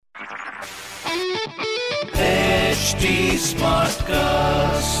HT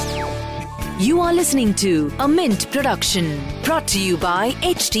Smartcast. You are listening to a Mint production brought to you by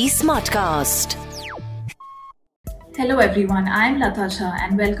HT Smartcast. Hello everyone, I am Lata Jha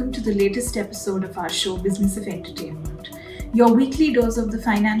and welcome to the latest episode of our show Business of Entertainment, your weekly dose of the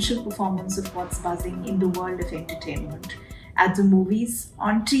financial performance of what's buzzing in the world of entertainment, at the movies,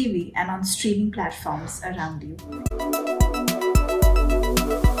 on TV and on streaming platforms around you.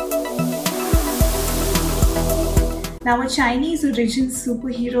 Now, a Chinese origin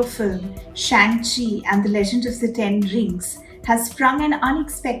superhero film, Shang-Chi and the Legend of the Ten Rings, has sprung an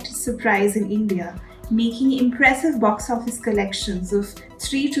unexpected surprise in India, making impressive box office collections of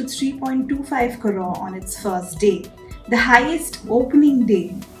 3 to 3.25 crore on its first day, the highest opening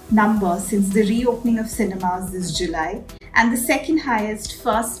day number since the reopening of cinemas this July, and the second highest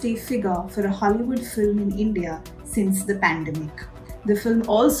first day figure for a Hollywood film in India since the pandemic. The film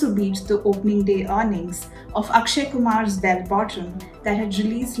also beat the opening day earnings of Akshay Kumar's Bell Bottom that had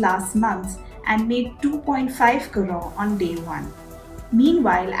released last month and made 2.5 crore on day one.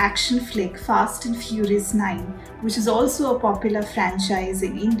 Meanwhile, action flick Fast and Furious 9, which is also a popular franchise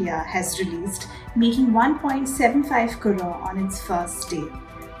in India, has released, making 1.75 crore on its first day.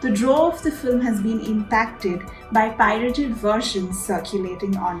 The draw of the film has been impacted by pirated versions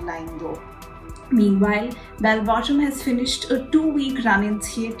circulating online though. Meanwhile, Bell Bottom has finished a 2-week run in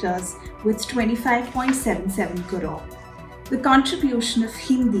theatres with 25.77 crore. The contribution of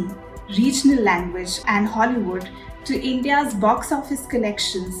Hindi, regional language and Hollywood to India's box office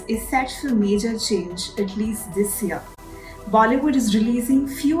collections is set for major change at least this year. Bollywood is releasing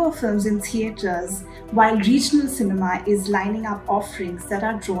fewer films in theatres while regional cinema is lining up offerings that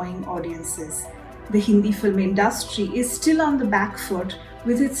are drawing audiences. The Hindi film industry is still on the back foot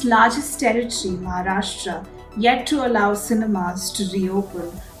with its largest territory, Maharashtra, yet to allow cinemas to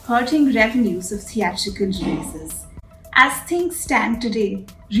reopen, hurting revenues of theatrical releases. As things stand today,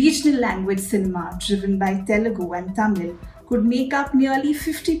 regional language cinema, driven by Telugu and Tamil, could make up nearly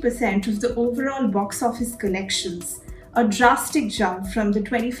 50% of the overall box office collections, a drastic jump from the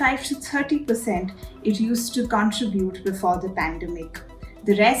 25 to 30% it used to contribute before the pandemic.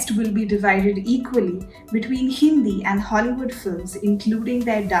 The rest will be divided equally between Hindi and Hollywood films, including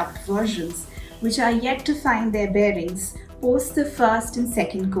their dubbed versions, which are yet to find their bearings post the first and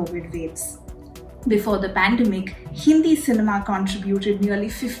second COVID waves. Before the pandemic, Hindi cinema contributed nearly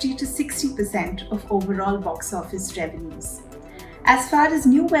 50 to 60% of overall box office revenues. As far as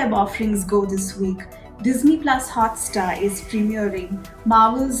new web offerings go this week, Disney Plus Hotstar is premiering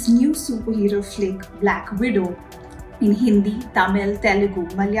Marvel's new superhero flick Black Widow in Hindi, Tamil, Telugu,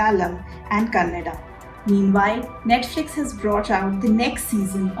 Malayalam and Kannada. Meanwhile, Netflix has brought out the next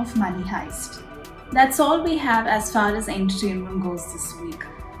season of Money Heist. That's all we have as far as entertainment goes this week.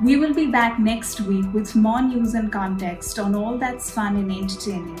 We will be back next week with more news and context on all that's fun and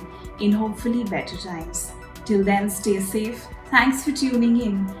entertaining in hopefully better times. Till then, stay safe. Thanks for tuning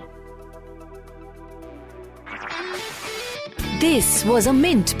in. This was a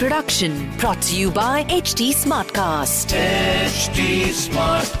Mint production brought to you by HT Smartcast. HT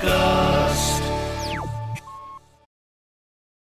Smartcast.